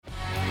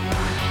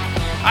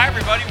Hi,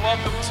 everybody.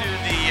 Welcome to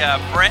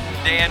the Brent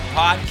and Dan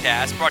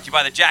podcast, brought to you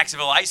by the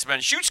Jacksonville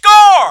Icemen. Shoot,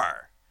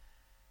 score!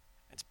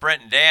 It's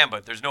Brent and Dan,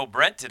 but there's no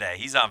Brent today.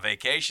 He's on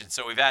vacation,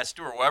 so we've asked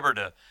Stuart Weber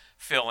to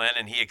fill in,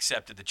 and he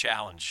accepted the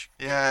challenge.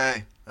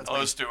 Yay.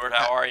 Hello, Stuart.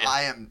 How are you?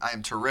 I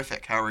am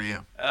terrific. How are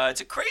you?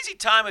 It's a crazy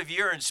time of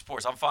year in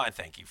sports. I'm fine,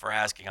 thank you for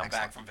asking. I'm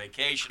Excellent. back from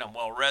vacation. I'm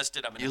well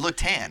rested. You look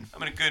tan.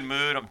 I'm in a good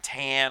mood. I'm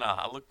tan.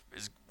 I look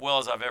as well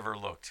as I've ever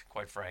looked,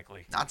 quite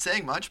frankly. Not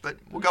saying much, but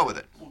we'll go with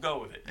it. We'll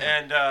go with it.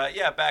 And,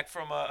 back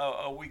from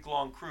a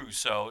week-long cruise,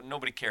 so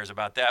nobody cares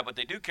about that. What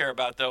they do care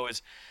about, though,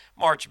 is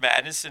March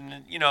Madness.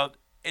 And,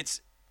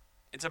 it's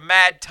a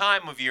mad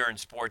time of year in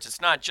sports.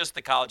 It's not just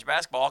the college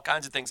basketball. All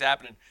kinds of things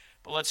happening.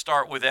 But let's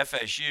start with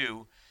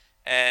FSU.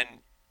 And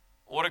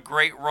what a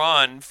great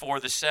run for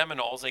the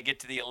Seminoles. They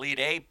get to the Elite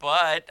Eight,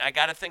 but I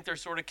got to think they're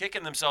sort of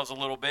kicking themselves a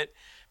little bit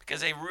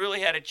because they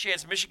really had a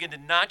chance. Michigan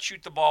did not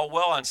shoot the ball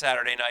well on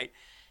Saturday night,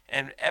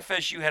 and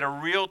FSU had a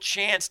real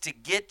chance to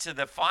get to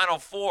the Final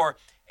Four.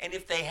 And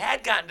if they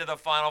had gotten to the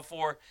Final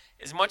Four,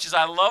 as much as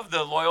I love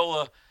the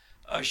Loyola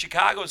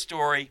Chicago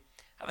story,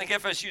 I think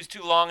FSU is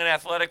too long and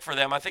athletic for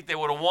them. I think they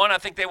would have won. I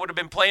think they would have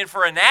been playing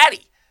for a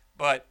natty,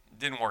 but it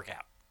didn't work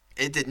out.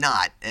 It did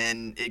not,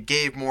 and it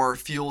gave more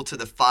fuel to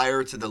the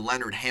fire to the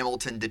Leonard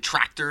Hamilton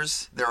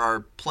detractors. There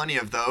are plenty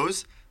of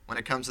those when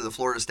it comes to the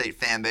Florida State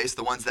fan base,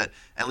 the ones that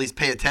at least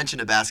pay attention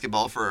to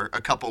basketball for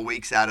a couple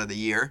weeks out of the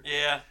year.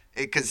 Yeah.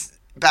 Because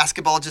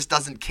basketball just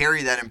doesn't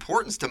carry that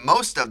importance to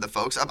most of the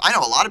folks. I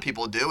know a lot of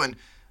people do, and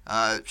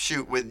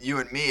with you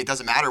and me, it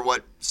doesn't matter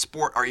what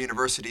sport our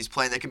university's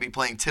playing. They could be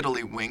playing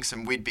tiddlywinks,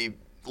 and we'd be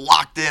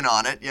locked in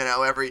on it,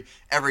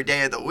 every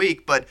day of the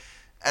week. But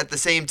at the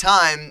same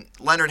time,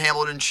 Leonard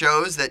Hamilton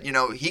shows that,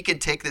 he can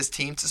take this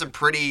team to some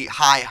pretty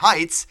high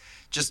heights,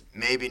 just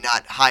maybe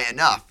not high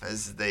enough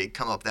as they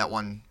come up that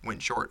one win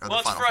short of the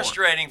Final Four. Well, it's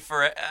frustrating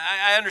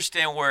I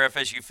understand where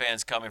FSU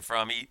fans coming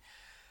from.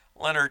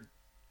 Leonard,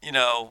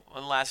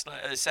 last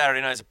night,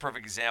 Saturday night is a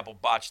perfect example,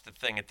 botched the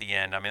thing at the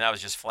end. I mean, that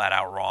was just flat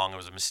out wrong. It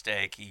was a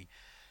mistake. He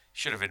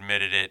should have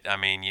admitted it. I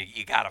mean,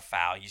 you got a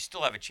foul. You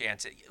still have a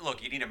chance.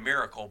 Look, you need a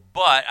miracle,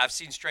 but I've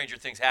seen stranger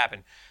things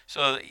happen.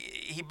 So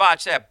he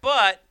botched that.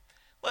 But,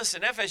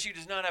 listen, FSU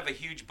does not have a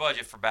huge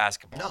budget for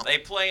basketball. No. They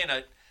play in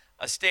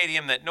a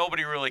stadium that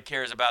nobody really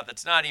cares about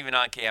that's not even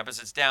on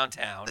campus. It's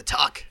downtown. The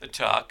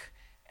Tuck.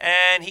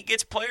 And he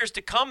gets players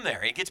to come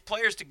there. He gets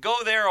players to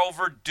go there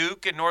over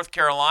Duke and North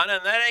Carolina,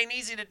 and that ain't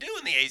easy to do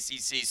in the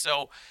ACC.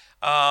 So,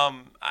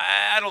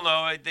 I don't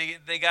know.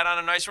 They got on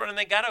a nice run, and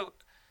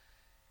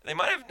they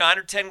might have 9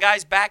 or 10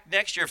 guys back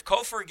next year. If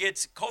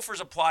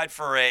Kofor's applied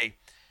for a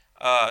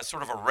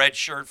sort of a red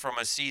shirt from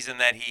a season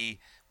that he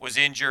was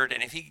injured,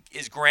 and if he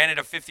is granted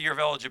a fifth year of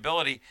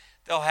eligibility,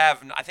 they'll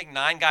have, I think,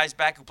 9 guys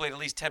back who played at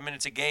least 10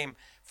 minutes a game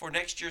for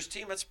next year's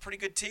team. That's a pretty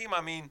good team.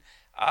 I mean,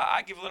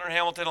 I give Leonard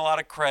Hamilton a lot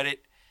of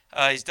credit.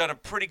 He's done a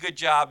pretty good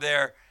job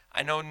there.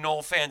 I know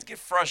Nole fans get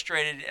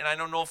frustrated, and I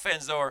know Nole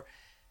fans, though, are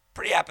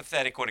pretty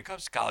apathetic when it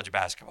comes to college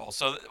basketball.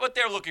 So what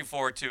they're looking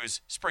forward to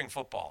is spring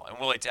football and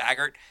Willie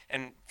Taggart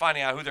and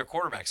finding out who their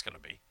quarterback's going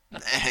to be.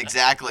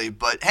 Exactly.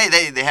 But,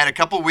 hey, they had a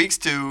couple weeks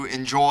to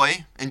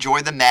enjoy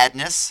the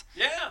madness.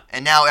 Yeah.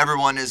 And now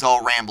everyone is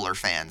all Rambler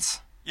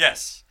fans.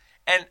 Yes.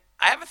 And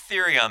I have a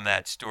theory on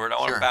that, Stuart. I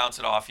want to Sure. bounce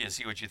it off you and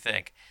see what you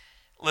think.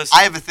 Listen,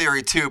 I have a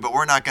theory, too, but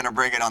we're not going to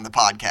bring it on the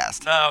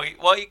podcast. No,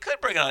 well, you could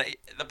bring it on.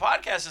 The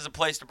podcast is a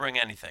place to bring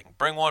anything.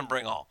 Bring one,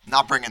 bring all.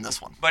 Not bringing this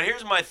one. But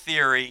here's my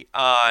theory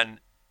on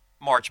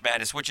March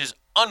Madness, which is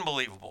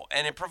unbelievable.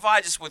 And it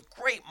provides us with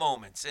great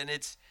moments. And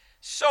it's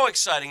so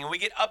exciting. And we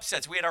get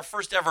upsets. We had our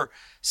first ever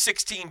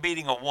 16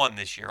 beating a 1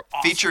 this year.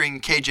 Awesome.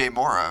 Featuring KJ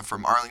Mora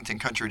from Arlington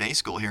Country Day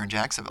School here in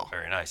Jacksonville.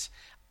 Very nice.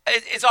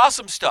 It's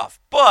awesome stuff.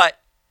 But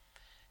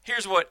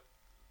here's what,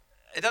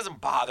 it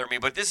doesn't bother me,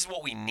 but this is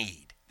what we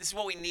need. This is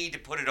what we need to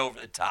put it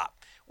over the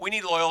top. We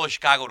need Loyola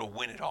Chicago to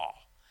win it all.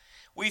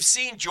 We've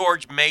seen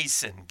George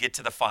Mason get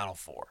to the Final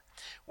Four.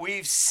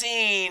 We've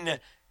seen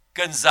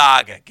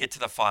Gonzaga get to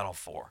the Final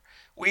Four.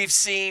 We've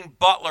seen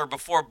Butler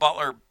before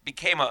Butler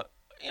became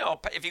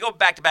if you go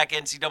back-to-back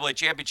NCAA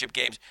championship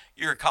games,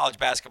 you're a college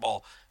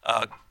basketball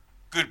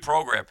good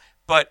program.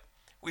 But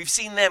we've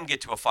seen them get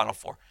to a Final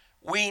Four.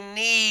 We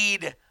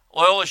need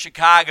Loyola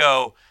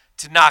Chicago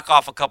to knock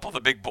off a couple of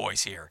the big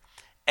boys here.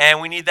 And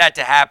we need that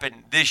to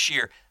happen this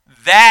year.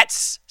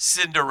 That's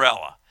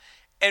Cinderella.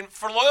 And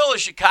for Loyola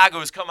Chicago,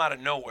 who's come out of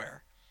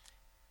nowhere,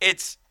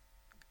 it's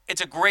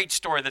a great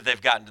story that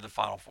they've gotten to the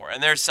Final Four.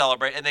 And they're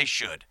celebrating, and they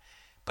should.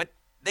 But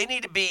they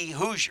need to be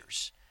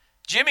Hoosiers.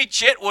 Jimmy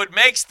Chitwood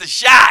makes the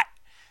shot.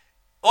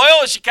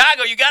 Loyola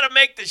Chicago, you got to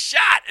make the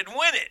shot and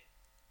win it.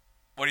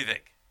 What do you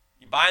think?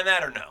 You buying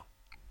that or no?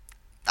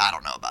 I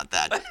don't know about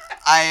that.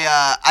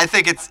 I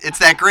think it's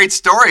that great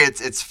story.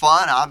 It's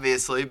fun,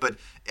 obviously, but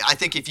I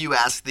think if you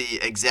ask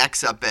the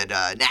execs up at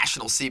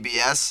National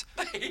CBS,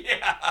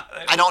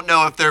 I don't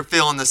know if they're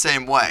feeling the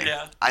same way.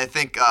 Yeah. I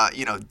think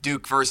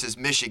Duke versus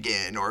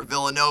Michigan or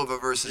Villanova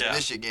versus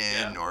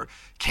Michigan or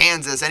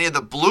Kansas, any of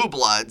the blue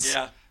bloods.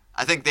 Yeah.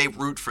 I think they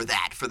root for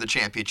that for the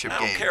championship game.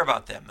 I don't care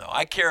about them though.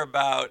 I care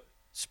about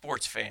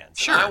sports fans.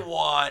 Sure. And I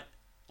want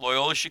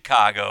Loyola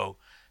Chicago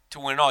to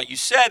win all. You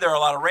said there are a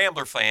lot of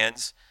Rambler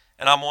fans,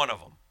 and I'm one of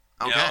them.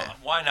 Okay.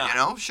 Why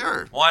not?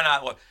 Sure. Why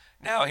not?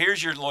 Now,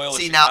 here's your Loyola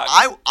See, Chicago.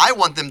 now I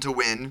want them to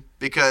win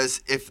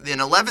because if an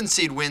 11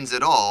 seed wins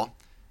it all,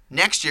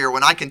 next year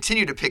when I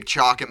continue to pick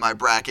chalk in my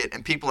bracket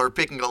and people are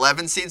picking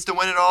 11 seeds to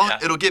win it all,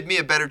 it'll give me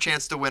a better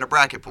chance to win a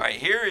bracket pool. All right,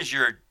 here is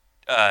your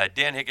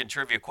Dan Hicken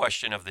trivia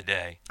question of the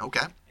day.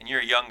 Okay. And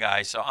you're a young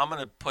guy, so I'm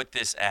going to put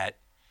this at,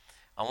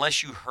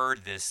 unless you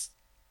heard this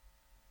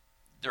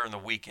during the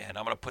weekend,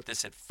 I'm going to put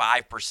this at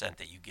 5%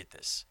 that you get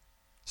this.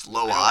 It's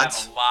low I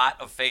odds. have a lot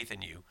of faith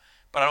in you,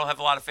 but I don't have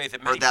a lot of faith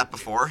in many Heard that people.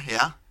 before,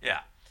 yeah. Yeah.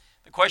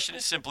 The question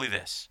is simply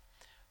this.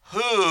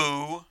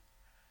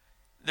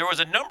 There was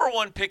a number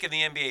 1 pick in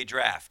the NBA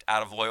draft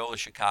out of Loyola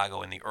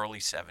Chicago in the early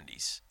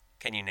 70s.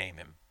 Can you name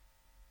him?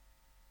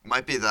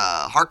 Might be the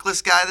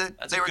Harkless guy that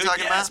That's they a were good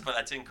talking guess, about? but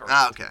that's incorrect.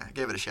 Ah, okay.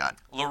 Give it a shot.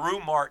 LaRue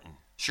Martin.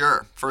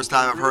 Sure. First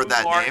time I've heard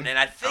that Martin, name. And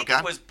I think okay.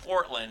 it was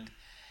Portland.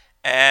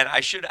 And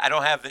I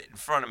don't have it in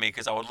front of me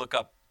because I would look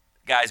up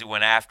guys who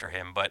went after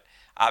him, but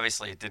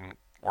obviously it didn't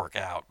work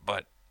out.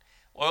 But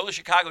Loyola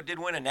Chicago did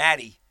win a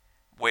natty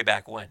way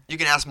back when. You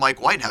can ask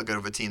Mike White how good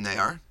of a team they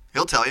are.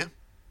 He'll tell you.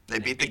 They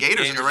beat the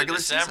Gators in the regular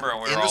December, season.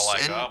 And we were all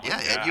like, oh my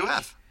at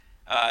UF.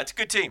 It's a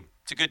good team.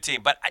 It's a good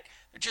team. But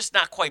they're just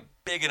not quite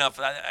big enough.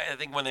 I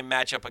think when they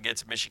match up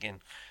against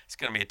Michigan, it's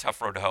going to be a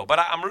tough road to hoe. But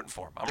I'm rooting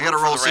for them. They got to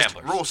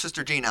roll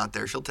Sister Jean out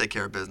there. She'll take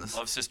care of business.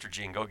 Love Sister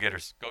Jean. Go get her.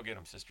 Go get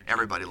them, Sister Jean.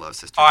 Everybody loves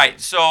Sister All Jean.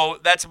 right, so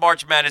that's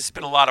March Madness. It's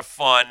been a lot of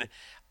fun.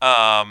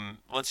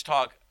 Let's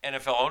talk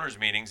NFL owners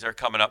meetings. They're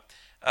coming up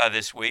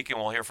this week, and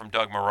we'll hear from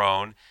Doug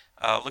Marrone.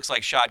 Looks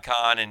like Shad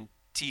Khan and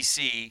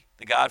TC,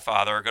 the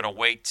Godfather, are going to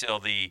wait till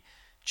the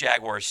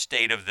Jaguars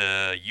State of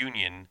the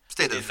Union,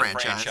 State of the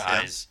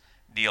franchise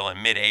deal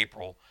in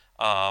mid-April.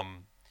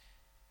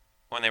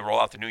 When they roll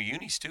out the new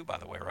unis too, by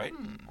the way, right?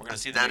 We're going to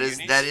see the new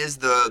unis. That is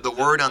the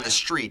word on the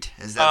street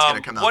is that's going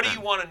to come out. What do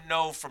you want to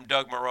know from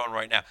Doug Marrone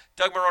right now?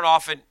 Doug Marrone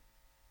often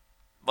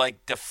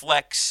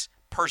deflects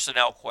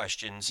personnel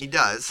questions. He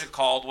does. To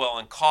Caldwell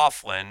and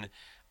Coughlin.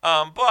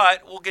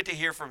 But we'll get to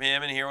hear from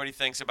him and hear what he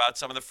thinks about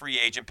some of the free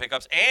agent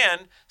pickups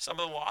and some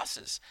of the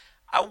losses.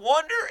 I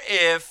wonder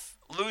if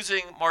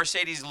losing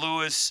Mercedes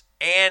Lewis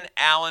and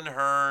Alan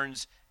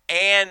Hearns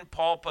and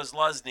Paul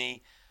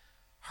Posluszny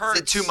hurts.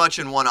 Is it too much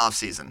in one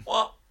offseason?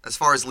 Well, as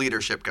far as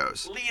leadership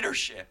goes.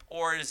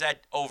 Or is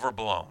that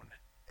overblown?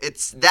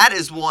 That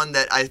is one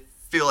that I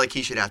feel like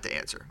he should have to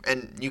answer.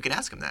 And you can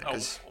ask him that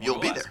because you'll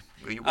be there.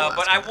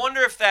 But I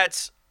wonder if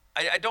that's –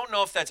 I don't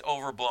know if that's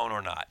overblown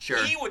or not.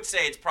 Sure. He would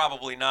say it's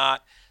probably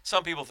not.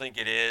 Some people think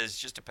it is,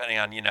 just depending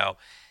on,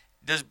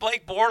 does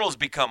Blake Bortles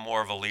become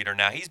more of a leader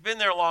now? He's been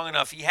there long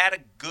enough. He had a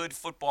good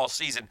football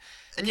season.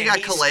 And you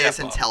got Calais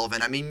and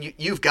Telvin. I mean,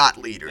 you've got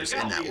leaders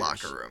in that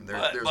locker room.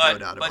 There's no doubt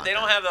about that. But they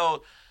don't have those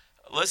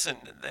 – listen,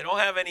 they don't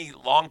have any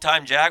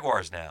longtime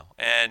Jaguars now.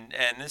 And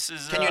this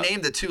is – Can you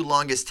name the 2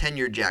 longest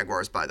tenured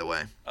Jaguars, by the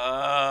way?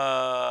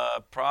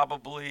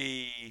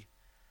 Probably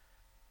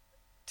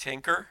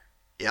Tinker.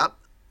 Yep,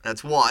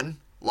 that's one.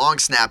 Long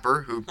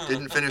snapper who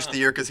didn't finish the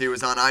year because he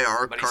was on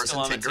IR, but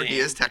Carson Tinker. He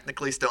is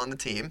technically still on the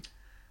team.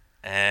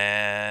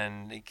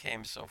 And he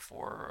came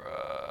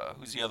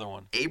who's the other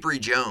one? Avery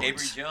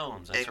Jones. That's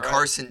and right.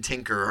 Carson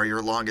Tinker are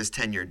your longest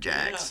tenured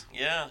Jags.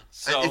 Yeah.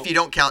 So if you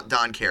don't count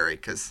Don Carey,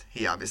 because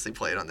he obviously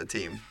played on the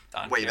team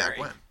way back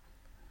when.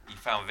 You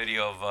found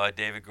video of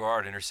David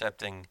Garrard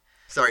intercepting.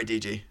 Sorry,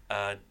 DG.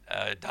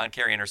 Don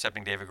Carey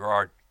intercepting David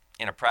Garrard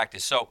in a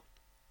practice. So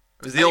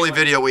it was the only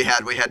video we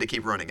had. We had to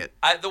keep running it.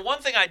 The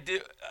one thing I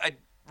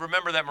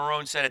remember that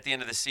Marrone said at the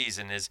end of the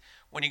season is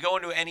when you go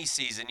into any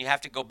season, you have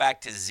to go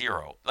back to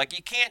zero. Like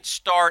you can't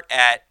start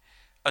at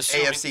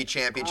assuming AFC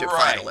Championship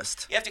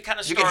finalist. You have to kind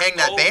of You start can hang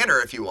that over.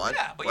 banner if you want.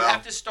 Yeah, but you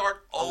have to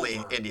start over.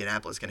 Only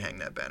Indianapolis can hang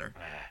that banner.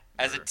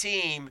 As a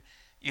team,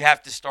 you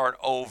have to start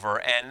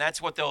over, and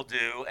that's what they'll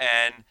do.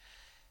 And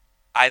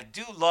I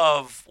do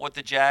love what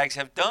the Jags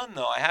have done,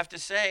 though, I have to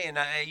say. And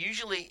I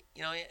usually,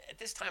 at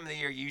this time of the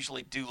year, you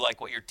usually do like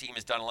what your team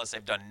has done unless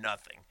they've done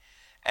nothing.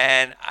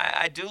 And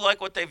I do like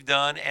what they've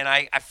done, and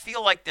I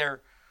feel like they're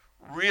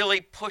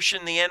really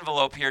pushing the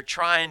envelope here,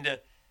 trying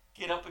to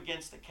get up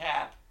against the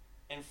cap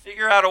and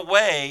figure out a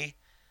way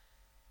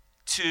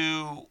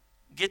to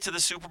get to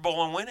the Super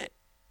Bowl and win it.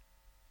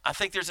 I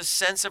think there's a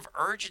sense of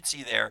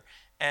urgency there,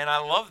 and I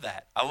love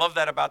that. I love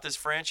that about this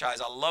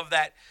franchise. I love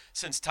that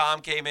since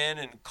Tom came in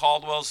and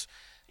Caldwell's,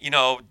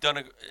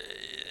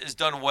 has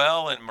done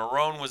well, and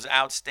Marrone was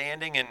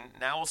outstanding, and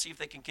now we'll see if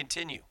they can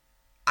continue.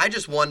 I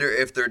just wonder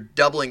if they're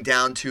doubling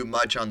down too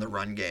much on the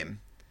run game.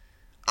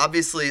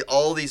 Obviously,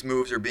 all these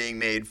moves are being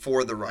made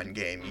for the run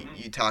game. Mm-hmm.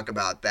 You talk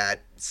about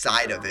that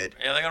side of it.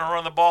 Yeah, they're going to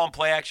run the ball and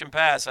play action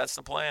pass. That's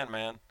the plan,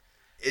 man.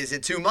 Is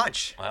it too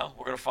much? Well,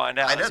 we're going to find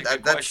out. I know, that's a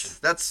good question.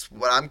 That's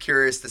what I'm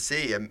curious to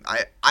see.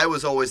 I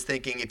was always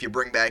thinking if you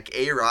bring back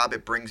A-Rob,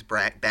 it brings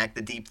back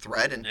the deep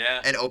threat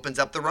and opens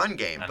up the run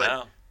game. I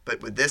know.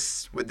 But with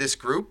this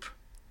group,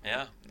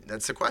 Yeah.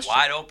 That's the question.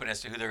 Wide open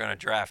as to who they're going to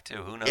draft,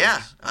 too. Who knows?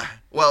 Yeah.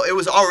 Well, it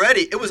was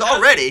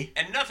already.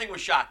 And nothing would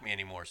shock me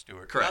anymore,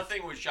 Stuart. Correct.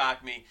 Nothing would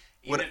shock me.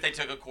 Even if they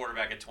took a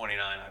quarterback at 29,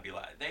 I'd be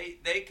like,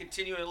 they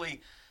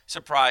continually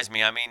surprise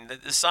me. I mean,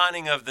 the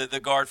signing of the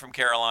guard from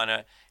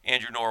Carolina,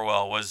 Andrew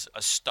Norwell, was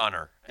a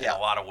stunner in a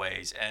lot of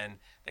ways. And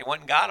they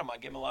went and got him. I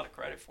give him a lot of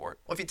credit for it.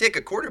 Well, if you take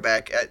a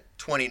quarterback at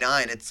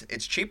 29,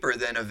 it's cheaper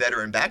than a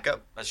veteran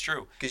backup. That's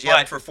true. Because you have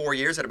him for 4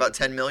 years at about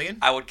 $10 million.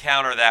 I would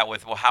counter that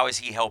with, well, how is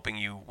he helping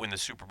you win the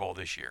Super Bowl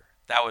this year?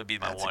 That would be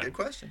my one. That's a good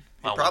question.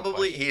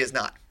 He is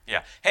not.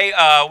 Yeah. Hey,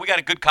 we got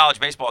a good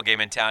college baseball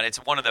game in town. It's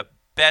one of the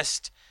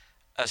best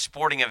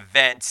sporting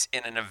events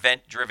in an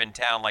event-driven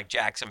town like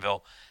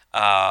Jacksonville.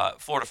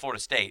 Florida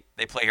State.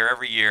 They play here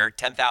every year.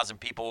 10,000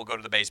 people will go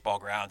to the baseball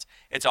grounds.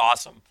 It's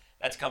awesome.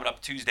 That's coming up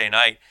Tuesday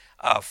night.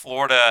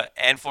 Florida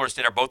and Florida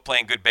State are both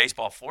playing good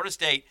baseball. Florida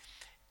State,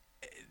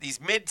 these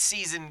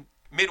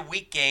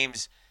midweek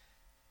games,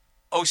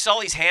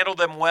 O'Sully's handled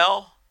them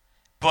well,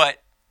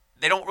 but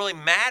they don't really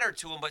matter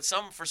to him. But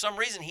for some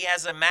reason, he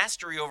has a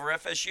mastery over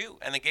FSU,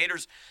 and the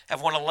Gators have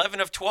won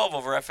 11 of 12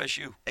 over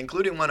FSU.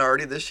 Including one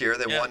already this year.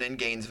 They won in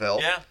Gainesville.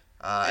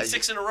 Yeah,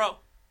 6 in a row.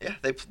 Yeah,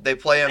 they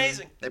play him.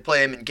 Amazing. They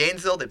play him in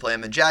Gainesville. They play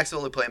him in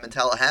Jacksonville. They play him in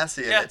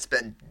Tallahassee, and it's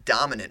been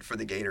dominant for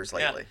the Gators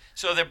lately. Yeah.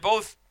 So they're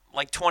both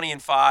like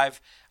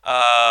 20-5.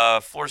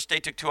 Florida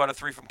State took 2 out of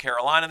 3 from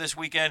Carolina this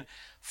weekend.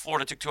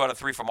 Florida took 2 out of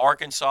 3 from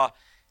Arkansas.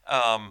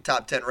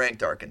 Top 10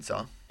 ranked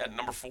Arkansas. At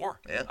number 4.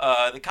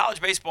 Yeah. The college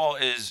baseball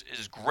is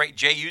great.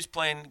 JU's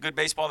playing good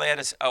baseball. They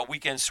had a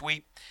weekend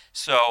sweep.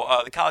 So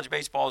the college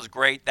baseball is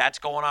great. That's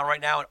going on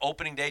right now. And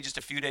opening day just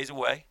a few days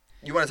away.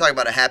 You want to talk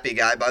about a happy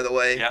guy, by the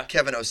way? Yeah.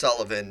 Kevin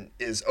O'Sullivan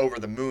is over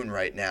the moon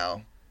right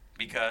now.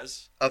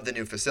 Because? Of the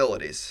new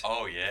facilities.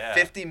 Oh, yeah.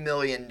 $50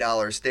 million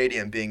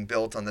stadium being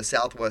built on the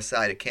southwest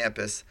side of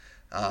campus.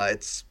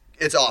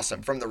 It's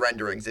awesome from the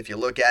renderings. If you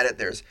look at it,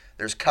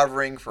 there's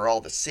covering for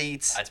all the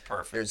seats. That's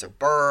perfect. There's a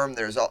berm.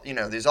 There's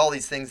all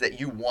these things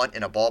that you want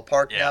in a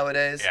ballpark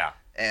nowadays. Yeah.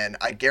 And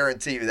I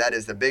guarantee you that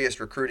is the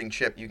biggest recruiting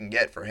chip you can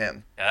get for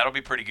him. Yeah, that'll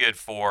be pretty good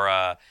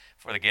for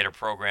the Gator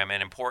program,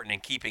 and important in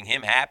keeping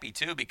him happy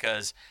too,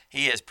 because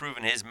he has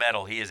proven his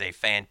mettle. He is a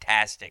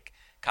fantastic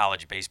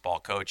college baseball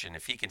coach, and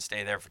if he can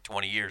stay there for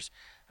 20 years,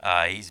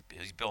 he's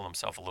building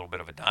himself a little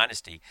bit of a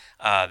dynasty.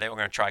 They were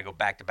going to try to go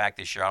back-to-back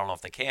this year. I don't know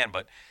if they can,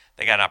 but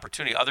they got an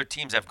opportunity. Other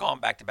teams have gone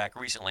back-to-back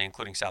recently,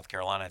 including South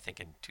Carolina, I think,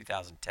 in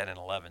 2010 and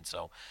 11.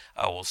 So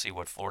we'll see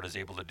what Florida's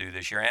able to do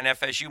this year. And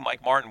FSU,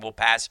 Mike Martin will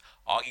pass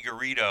Augie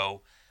Garrido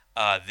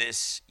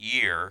this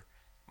year,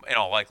 in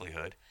all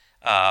likelihood,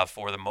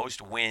 for the most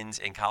wins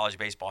in college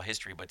baseball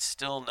history, but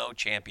still no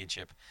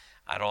championship.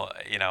 How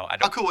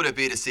cool would it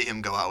be to see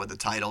him go out with the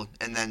title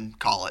and then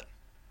call it?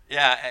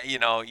 Yeah,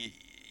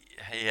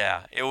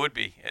 it would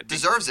be.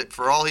 Deserves it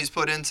for all he's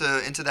put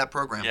into that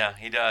program. Yeah,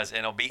 he does. And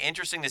it'll be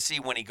interesting to see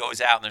when he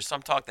goes out. And there's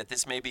some talk that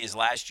this may be his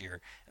last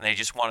year, and they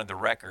just wanted the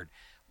record.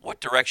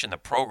 What direction the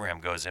program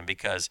goes in,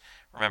 because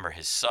remember,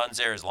 his son's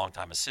there, his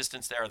longtime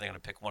assistant's there. Are they going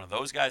to pick one of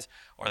those guys,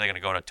 or are they going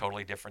to go in a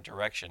totally different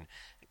direction?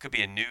 It could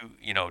be a new,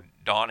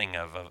 dawning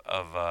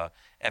of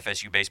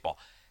FSU baseball.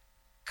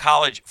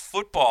 College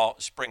football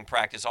spring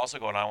practice also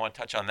going on. I want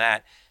to touch on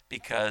that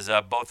because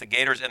both the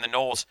Gators and the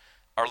Noles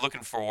are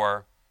looking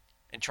for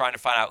and trying to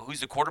find out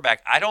who's the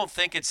quarterback. I don't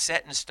think it's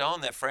set in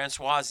stone that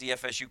Francois is the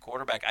FSU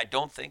quarterback. I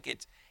don't think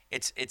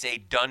it's a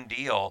done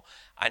deal.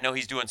 I know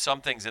he's doing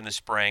some things in the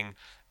spring,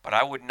 but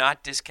I would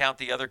not discount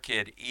the other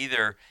kid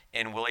either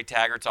in Willie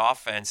Taggart's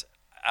offense.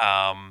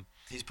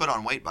 He's put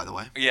on weight, by the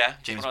way. Yeah.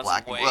 James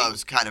Blackman. Well, it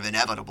was kind of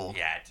inevitable.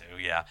 Yeah,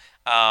 too, yeah.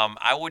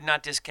 I would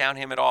not discount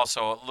him at all,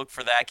 so look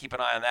for that. Keep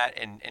an eye on that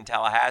in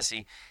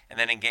Tallahassee. And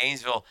then in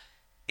Gainesville,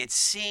 it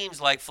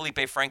seems like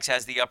Felipe Franks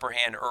has the upper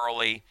hand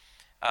early.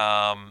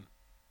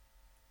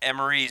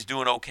 Emery's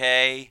doing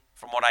okay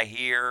from what I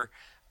hear.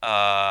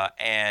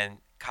 And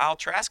Kyle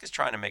Trask is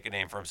trying to make a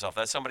name for himself.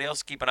 That's somebody else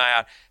to keep an eye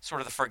on. Sort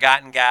of the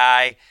forgotten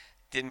guy.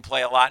 Didn't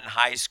play a lot in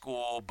high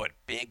school, but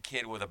big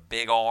kid with a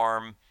big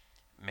arm.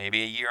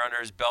 Maybe a year under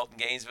his belt in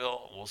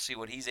Gainesville. We'll see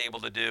what he's able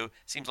to do.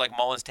 Seems like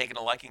Mullen's taking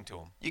a liking to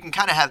him. You can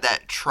kind of have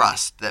that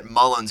trust that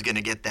Mullen's going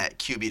to get that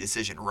QB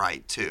decision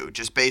right, too,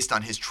 just based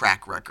on his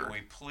track record. Can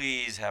we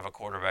please have a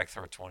quarterback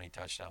throw 20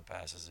 touchdown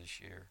passes this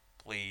year?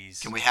 Please.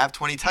 Can we have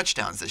 20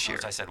 touchdowns this year?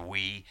 I said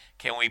we.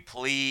 Can we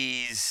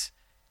please?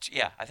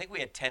 Yeah, I think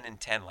we had 10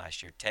 and 10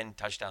 last year. 10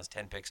 touchdowns,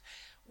 10 picks.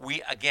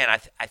 We, again,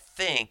 I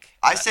think.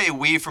 I say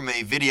we from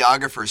a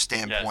videographer's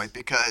standpoint, yes,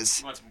 because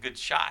you want some good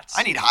shots.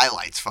 I need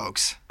highlights,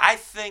 folks. I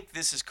think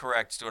this is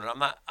correct, Stuart. I'm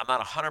not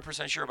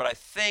 100% sure, but I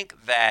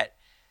think that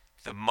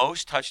the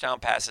most touchdown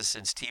passes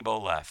since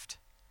Tebow left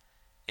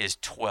is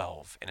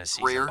 12 in a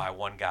season Greer? By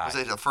one guy. Was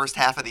it the first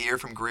half of the year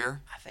from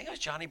Greer? I think it was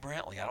Johnny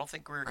Brantley. I don't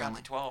think Greer got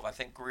to 12. I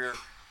think Greer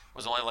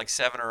was only like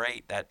 7 or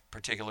 8 that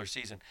particular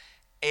season.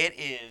 It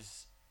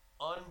is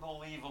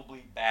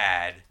unbelievably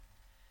bad,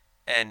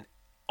 and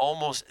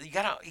almost you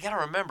gotta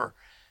remember,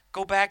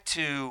 go back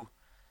to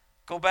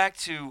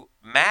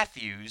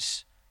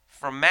Matthews,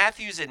 from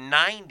Matthews in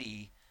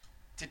 90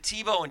 to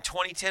Tebow in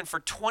 2010. For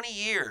 20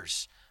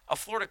 years, a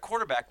Florida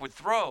quarterback would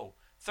throw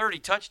 30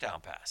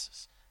 touchdown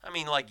passes. I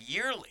mean, like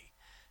yearly.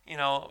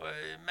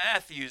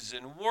 Matthews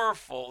and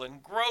Werfel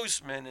and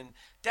Grossman and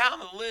down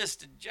the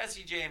list, and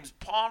Jesse James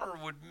Palmer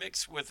would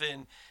mix with it,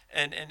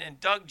 and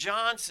Doug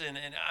Johnson.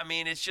 And, I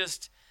mean, it's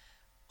just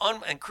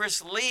and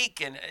Chris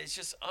Leak, and it's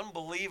just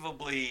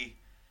unbelievably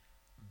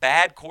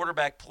bad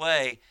quarterback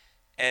play.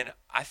 And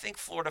I think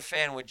Florida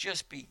fan would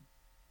just be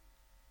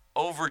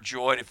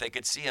overjoyed if they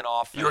could see an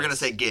offense. You were going to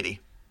say giddy.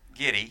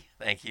 Giddy,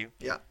 thank you.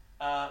 Yeah.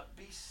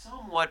 Be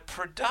somewhat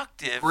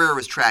productive. Greer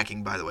was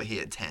tracking, by the way. He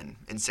had 10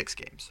 in 6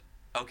 games.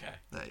 Okay.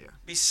 That year.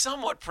 Be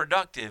somewhat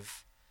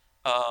productive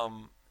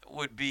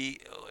would be,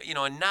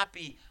 and not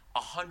be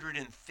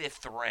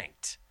 105th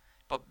ranked,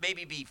 but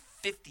maybe be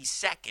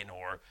 52nd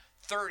or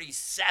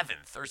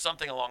 37th or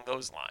something along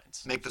those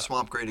lines. Make the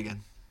swamp great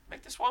again.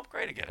 Make the swamp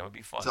great again. It would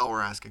be fun. That's all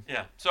we're asking.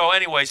 Yeah. So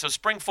anyway,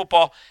 spring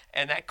football,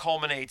 and that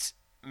culminates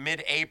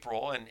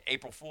mid-April, and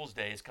April Fool's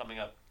Day is coming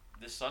up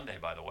this Sunday,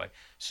 by the way.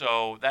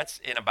 So that's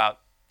in about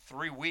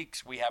 3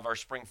 weeks we have our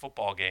spring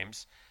football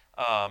games.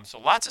 So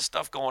lots of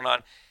stuff going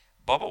on.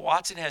 Bubba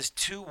Watson has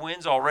 2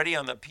 wins already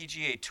on the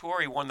PGA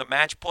Tour. He won the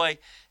match play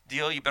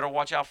deal. You better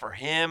watch out for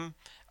him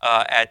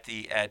at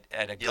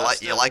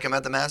Augusta. You like him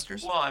at the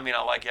Masters? Well, I mean,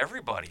 I like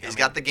everybody. He's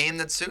got the game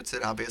that suits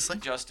it, obviously.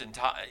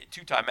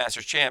 Two-time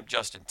Masters champ,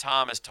 Justin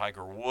Thomas,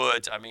 Tiger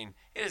Woods. I mean,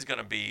 it is going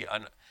to be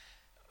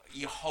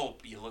you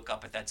hope you look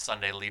up at that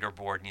Sunday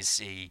leaderboard and you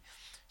see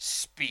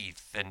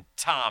Spieth and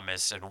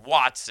Thomas and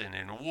Watson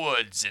and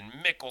Woods and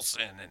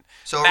Mickelson and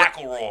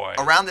McIlroy.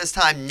 Around this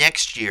time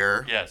next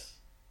year, yes,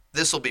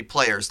 this will be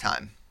Players'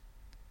 time.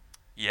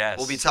 Yes.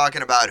 We'll be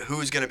talking about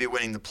who's going to be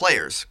winning the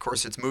Players. Of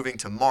course, it's moving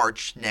to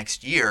March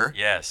next year.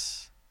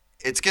 Yes.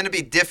 It's going to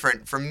be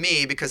different for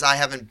me because I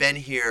haven't been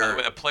here.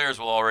 The Players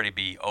will already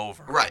be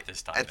over at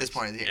this time. At this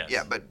point of the year. Yes.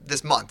 Yeah, but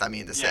this month, I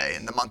mean to say,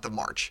 in the month of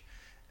March.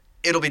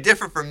 It'll be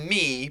different for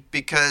me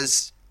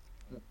because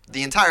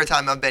the entire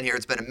time I've been here,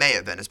 it's been a May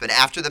event. It's been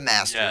after the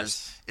Masters.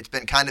 Yes. It's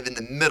been kind of in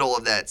the middle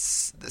of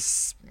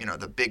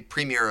the big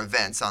premier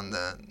events on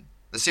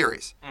the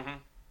series. Mm-hmm.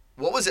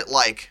 What was it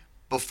like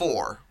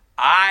before?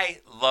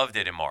 I loved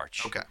it in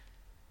March. Okay.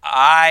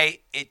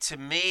 To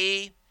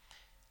me,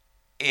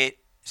 it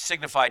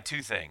signified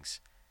 2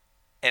 things.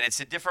 And it's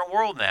a different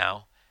world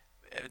now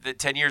than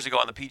 10 years ago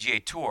on the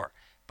PGA Tour.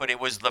 But it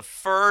was the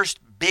first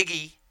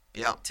biggie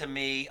to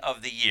me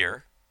of the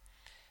year.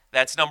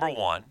 That's number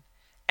 1.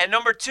 And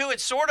number 2, it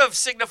sort of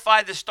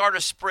signified the start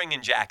of spring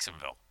in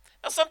Jacksonville.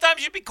 Now,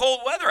 sometimes you'd be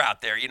cold weather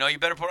out there. You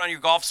better put on your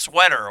golf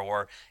sweater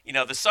or, the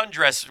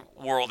sundress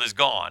world is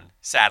gone,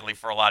 sadly,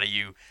 for a lot of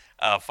you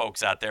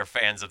folks out there,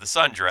 fans of the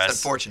sundress.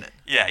 It's unfortunate.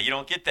 Yeah, you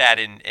don't get that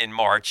in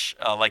March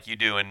like you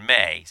do in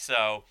May.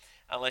 So,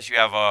 unless you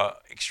have a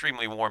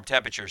extremely warm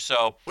temperature.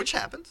 So, which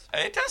happens.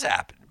 It does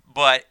happen.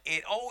 But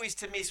it always,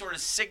 to me, sort of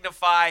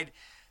signified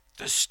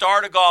the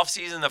start of golf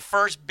season, the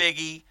first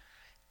biggie.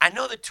 I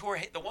know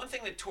the one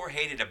thing the Tour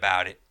hated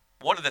about it,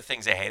 one of the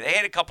things they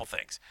hated a couple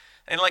things.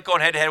 They didn't like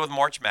going head-to-head with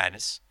March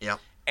Madness. Yeah.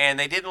 And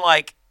they didn't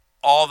like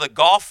all the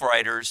golf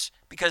writers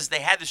because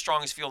they had the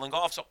strongest field in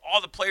golf, so all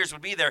the players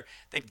would be there.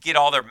 They'd get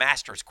all their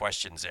Masters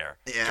questions there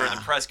during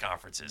the press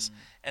conferences.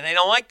 And they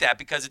don't like that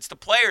because it's the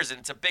players and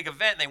it's a big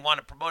event, and they want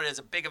to promote it as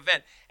a big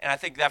event. And I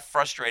think that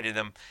frustrated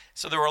them.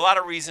 So there were a lot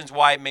of reasons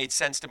why it made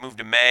sense to move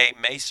to May.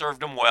 May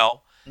served them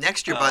well.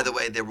 Next year, by the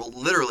way, they will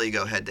literally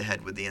go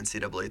head-to-head with the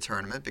NCAA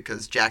tournament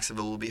because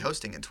Jacksonville will be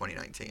hosting in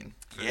 2019.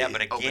 Yeah,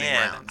 but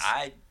again,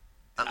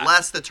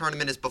 unless the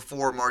tournament is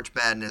before March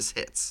Madness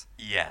hits.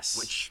 Yes.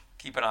 Which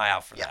keep an eye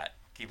out for that.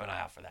 Keep an eye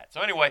out for that.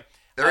 So anyway,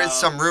 there is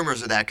some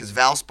rumors of that because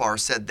Valspar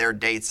said their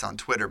dates on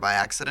Twitter by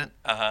accident.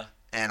 Uh-huh.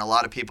 And a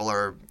lot of people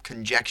are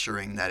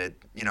conjecturing that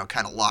it,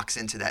 kind of locks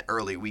into that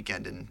early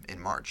weekend in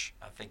March.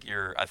 I think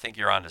you're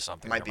onto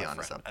something. Might be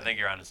onto something. I think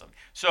you're onto something.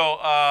 So,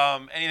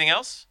 anything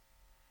else?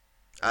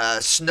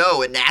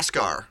 Snow in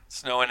NASCAR.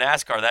 Snow in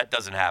NASCAR, that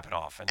doesn't happen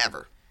often.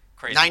 Ever.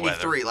 Crazy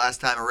 93, weather. last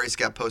time a race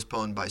got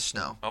postponed by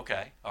snow.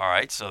 Okay. All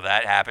right. So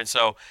that happened.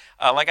 So,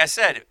 like I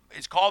said,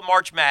 it's called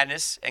March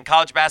Madness, and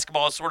college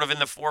basketball is sort of in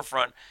the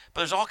forefront.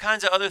 But there's all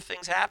kinds of other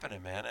things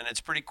happening, man, and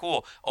it's pretty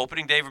cool.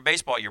 Opening day for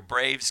baseball, your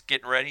Braves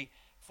getting ready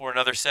for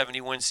another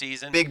 70-win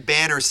season. Big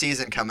banner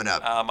season coming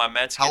up. My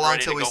Mets How getting long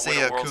ready till to we go see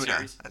win a World Acuna?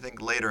 Series. I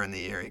think later in the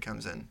year he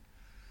comes in.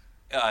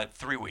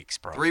 3 weeks,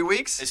 bro. 3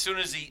 weeks? As soon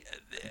as he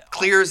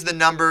clears the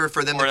number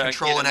for them to or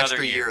control get an extra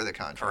another year of the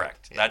contract.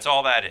 Correct. Yeah. That's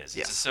all that is.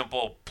 Yes. It's a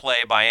simple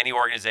play by any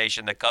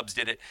organization. The Cubs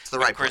did it the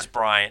with right Chris play.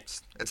 Bryant.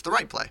 It's the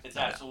right play. It's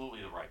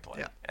absolutely the right play.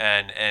 Yeah.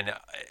 And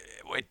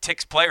it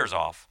ticks players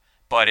off,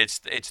 but it's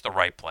the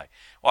right play.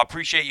 Well, I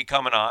appreciate you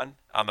coming on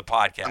the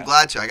podcast. I'm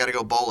glad to. I got to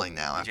go bowling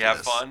now. Did you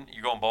have fun?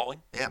 You going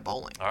bowling? Yeah,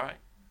 bowling. All right.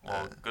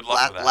 Well, good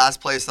luck with that. Last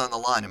place on the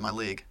line in my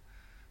league.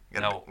 We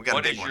got what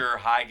a is big one. your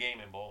high game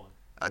in bowling?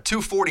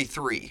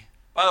 243.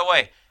 By the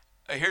way,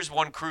 here's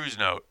one cruise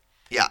note.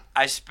 Yeah.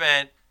 I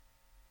spent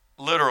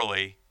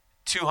literally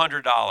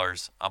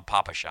 $200 on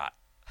Pop-A-Shot.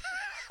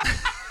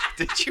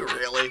 Did you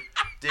really?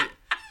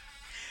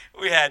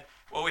 We had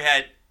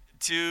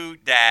two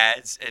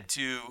dads and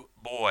two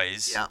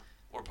boys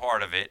were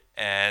part of it,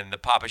 and the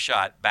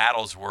Pop-A-Shot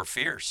battles were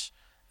fierce.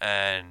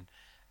 And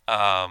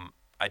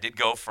I did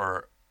go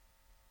for,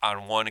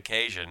 on one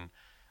occasion,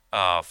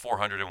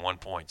 401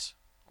 points,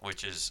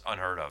 which is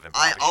unheard of in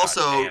Pop-A-Shot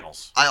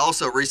channels. I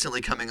also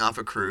recently coming off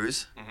a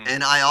cruise,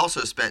 and I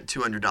also spent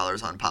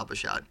 $200 on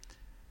Pop-A-Shot.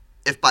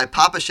 If by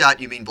Pop-A-Shot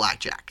you mean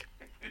blackjack,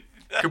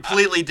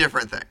 completely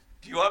different thing.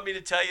 Do you want me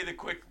to tell you the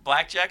quick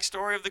blackjack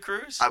story of the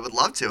cruise? I would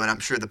love to, and I'm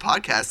sure the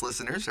podcast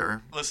listeners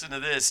are. Listen to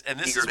this, and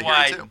this eager is to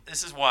why hear it too.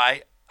 this is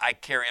why I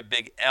carry a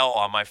big L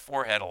on my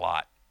forehead a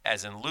lot,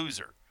 as in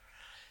loser.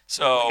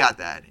 So We got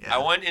that. Yeah. I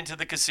went into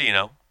the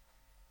casino.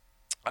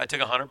 I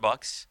took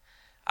 $100.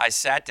 I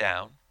sat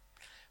down.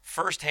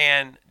 First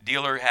hand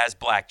dealer has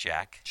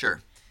blackjack.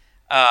 Sure.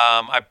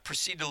 I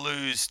proceed to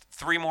lose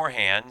 3 more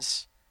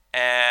hands,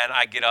 and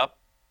I get up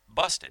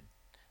busted.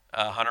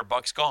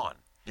 $100 gone.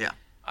 Yeah.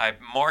 I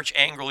march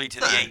angrily to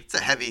the 8. It's a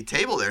heavy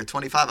table there.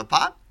 25 a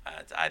pop.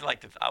 I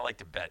like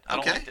to bet. I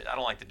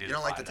don't like to do. You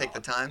don't like to take the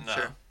time? No.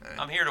 Sure. All right.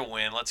 I'm here to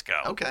win. Let's go.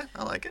 Okay,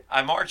 I like it.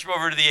 I march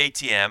over to the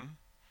ATM.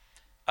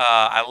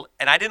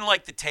 And I didn't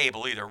like the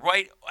table either.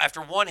 Right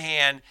after one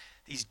hand,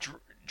 these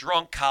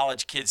drunk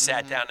college kids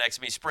sat down next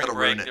to me. Spring That'll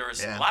break. ruin it. There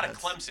was Yeah, a lot of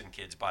that's- Clemson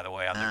kids, by the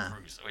way, on the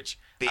cruise, which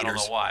I Beaters. don't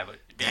know why, but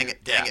Dang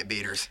it,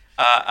 beaters.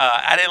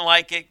 I didn't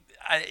like it.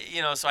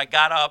 So I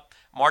got up,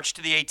 marched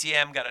to the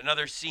ATM, got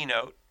another C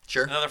note,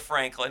 Sure. another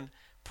Franklin,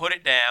 put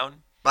it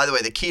down. By the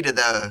way, the key to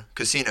the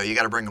casino, you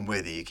got to bring them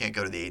with you. You can't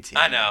go to the ATM.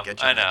 I know,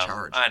 Get you on that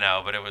charge. I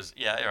know, but it was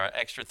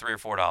extra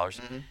 $3 or $4.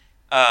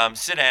 Mm-hmm.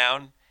 Sit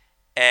down,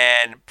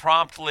 and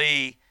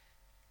promptly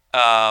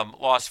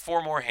lost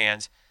 4 more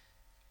hands.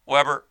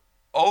 Weber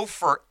 0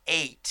 for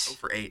 8. 0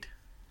 for 8.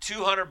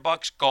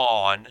 $200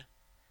 gone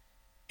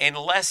in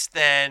less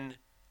than,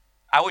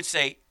 I would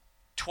say,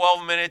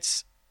 12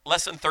 minutes,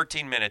 less than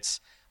 13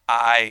 minutes.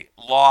 I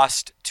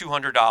lost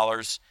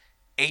 $200,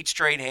 8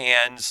 straight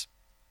hands.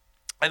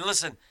 And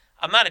listen,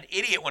 I'm not an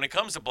idiot when it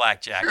comes to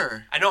blackjack.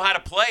 Sure. I know how to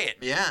play it.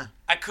 Yeah.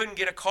 I couldn't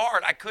get a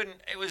card.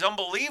 It was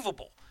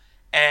unbelievable.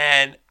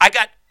 And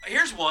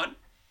here's one.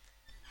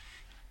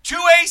 2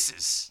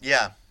 aces.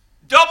 Yeah.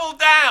 Double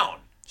down.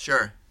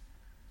 Sure.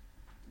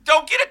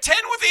 Don't get a 10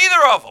 with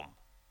either of them.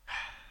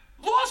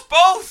 Lost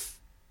both.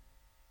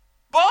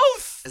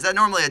 Both. Is that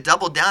normally a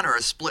double down or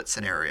a split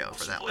scenario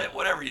for that one? Split,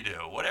 whatever you do.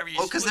 Whatever you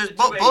Oh, because split there's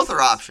the 2 both are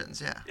aces.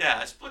 options, yeah. Yeah,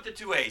 I split the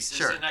 2 aces,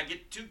 Sure. and I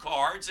get 2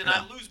 cards, and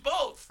I lose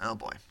both. Oh,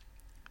 boy.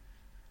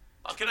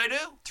 What can I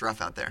do? It's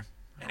rough out there.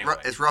 Anyway.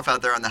 It's rough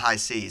out there on the high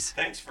seas.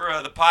 Thanks for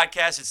the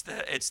podcast.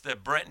 It's the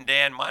Brent and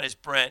Dan minus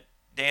Brent,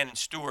 Dan and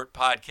Stuart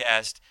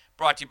podcast,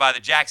 brought to you by the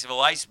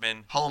Jacksonville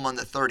Icemen. Home on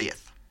the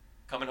 30th.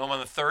 Coming home on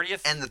the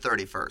 30th. And the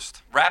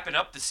 31st. Wrapping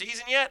up the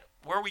season yet?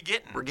 Where are we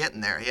getting? We're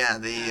getting there,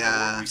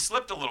 yeah. We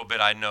slipped a little bit,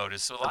 I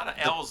noticed. So a lot of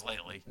L's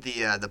lately.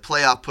 The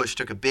playoff push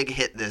took a big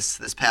hit this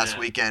past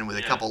weekend with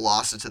a couple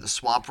losses to the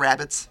Swamp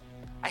Rabbits.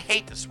 I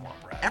hate the Swamp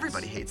Rabbits.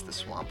 Everybody hates the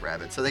Swamp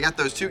Rabbits. So they got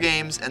those 2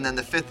 games, and then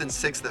the 5th and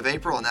 6th of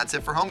April, and that's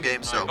it for home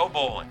games. All right, So go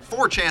bowling.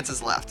 4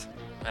 chances left.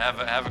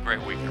 Have a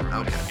great week,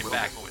 everybody. Okay, Get will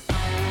back do. with